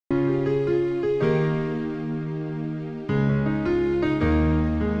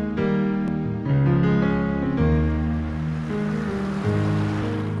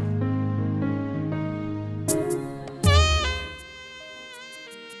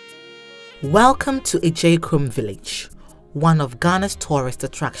Welcome to Adjeikrom village, one of Ghana's tourist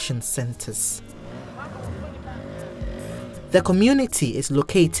attraction centers. The community is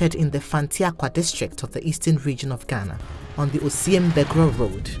located in the Fantiakwa district of the eastern region of Ghana on the Osiem-Begro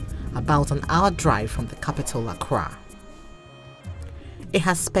Road, about an hour drive from the capital Accra. It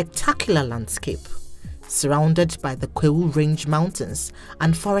has spectacular landscape, surrounded by the Kwewu Range mountains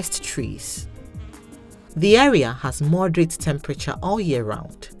and forest trees. The area has moderate temperature all year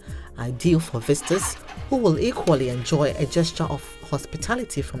round, ideal for visitors who will equally enjoy a gesture of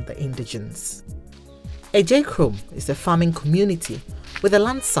hospitality from the indigenes. Adjeikrom is a farming community with a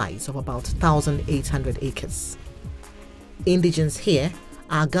land size of about 1,800 acres. Indigenes here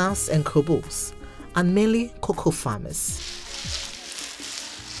are Gans and Krobos, and mainly cocoa farmers.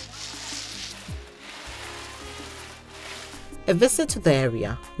 A visit to the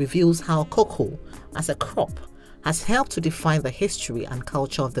area reveals how cocoa, as a crop, has helped to define the history and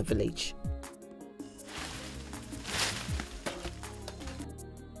culture of the village.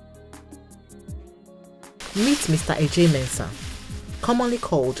 Meet Mr. Adjeikrom, commonly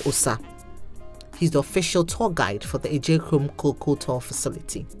called Osa. He's the official tour guide for the Adjeikrom cocoa tour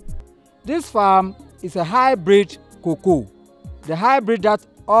facility. This farm is a hybrid cocoa, the hybrid that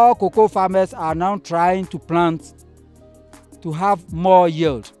all cocoa farmers are now trying to plant to have more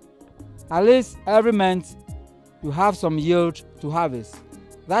yield. At least every month you have some yield to harvest.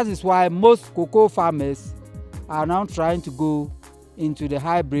 That is why most cocoa farmers are now trying to go into the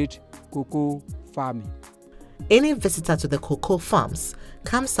hybrid cocoa farming. Any visitor to the cocoa farms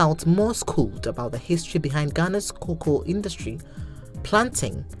comes out more schooled about the history behind Ghana's cocoa industry,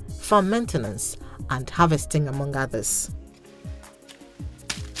 planting, farm maintenance, and harvesting, among others.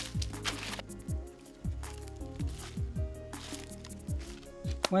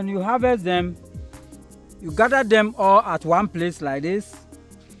 When you harvest them, you gather them all at one place like this,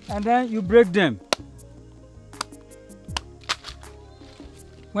 and then you break them.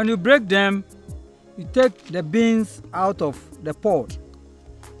 When you break them, you take the beans out of the pod.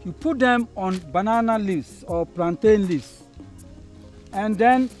 You put them on banana leaves or plantain leaves, and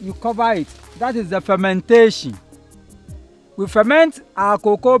then you cover it. That is the fermentation. We ferment our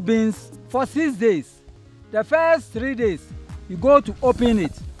cocoa beans for 6 days. The first 3 days, you go to open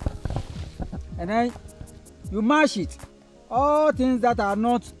it, and then you mash it. All things that are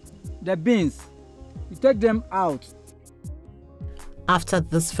not the beans, you take them out. After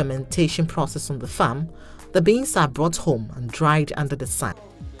this fermentation process on the farm, the beans are brought home and dried under the sun.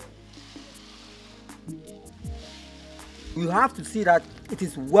 You have to see that it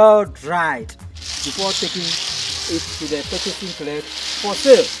is well dried before taking it to the purchasing clerk for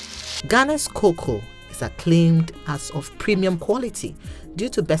sale. Ghana's cocoa is acclaimed as of premium quality due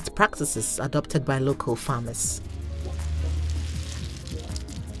to best practices adopted by local farmers.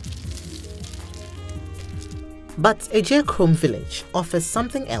 But Adjeikrom village offers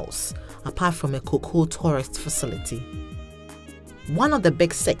something else apart from a cocoa tourist facility. One of the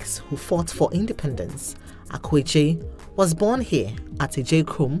big six who fought for independence, Akwaejei, was born here at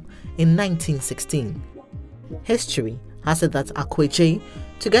Adjeikrom in 1916. History has it that Akwaejei,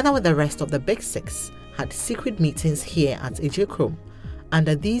 together with the rest of the big six, had secret meetings here at Adjeikrom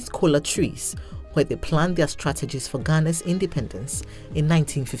under these kola trees where they planned their strategies for Ghana's independence in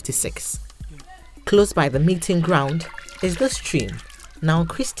 1956. Close by the meeting ground is the stream, now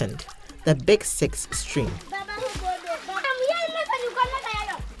christened the Big Six Stream.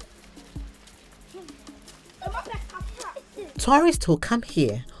 Tourists who come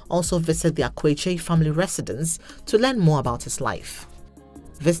here also visit the Akwaejei family residence to learn more about his life.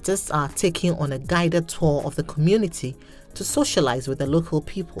 Visitors are taken on a guided tour of the community to socialize with the local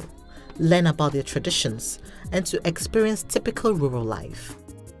people, learn about their traditions, and to experience typical rural life.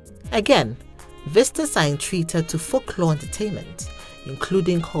 Again, visitors are entreated to folklore entertainment,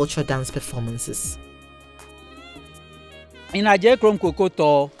 including cultural dance performances. In Adjeikrom Cocoa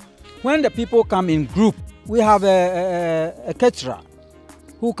Tour, when the people come in group, we have a caterer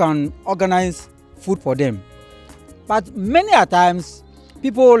who can organize food for them. But many a times,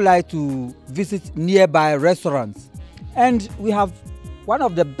 people like to visit nearby restaurants. And we have one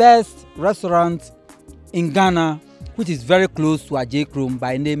of the best restaurants in Ghana, which is very close to Adjeikrom,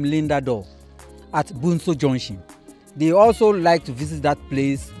 by name Linda Door at Bunso Junction. They also like to visit that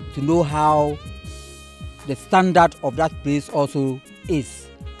place to know how the standard of that place also is.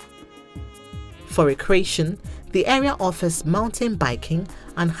 For recreation, the area offers mountain biking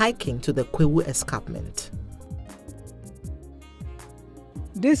and hiking to the Kwewu escarpment.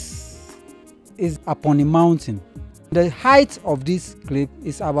 This is upon a mountain. The height of this cliff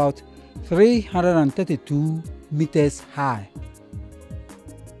is about 332 meters high.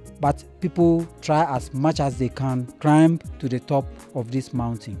 but people try as much as they can climb to the top of this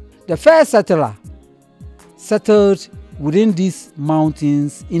mountain. The first settler settled within these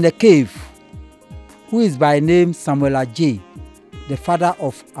mountains in a cave, who is by name Samuel Adjeikrom, the father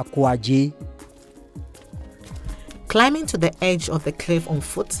of Adjeikrom. Climbing to the edge of the cliff on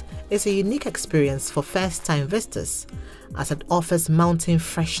foot is a unique experience for first-time visitors, as it offers mountain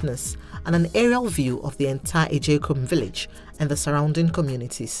freshness and an aerial view of the entire Adjeikrom village and the surrounding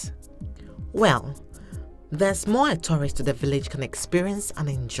communities. Well, there's more a tourist to the village can experience and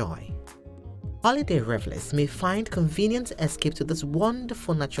enjoy. Holiday revelers may find convenient escape to this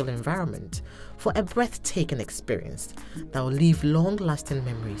wonderful natural environment for a breathtaking experience that will leave long-lasting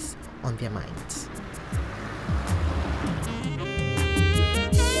memories on their minds.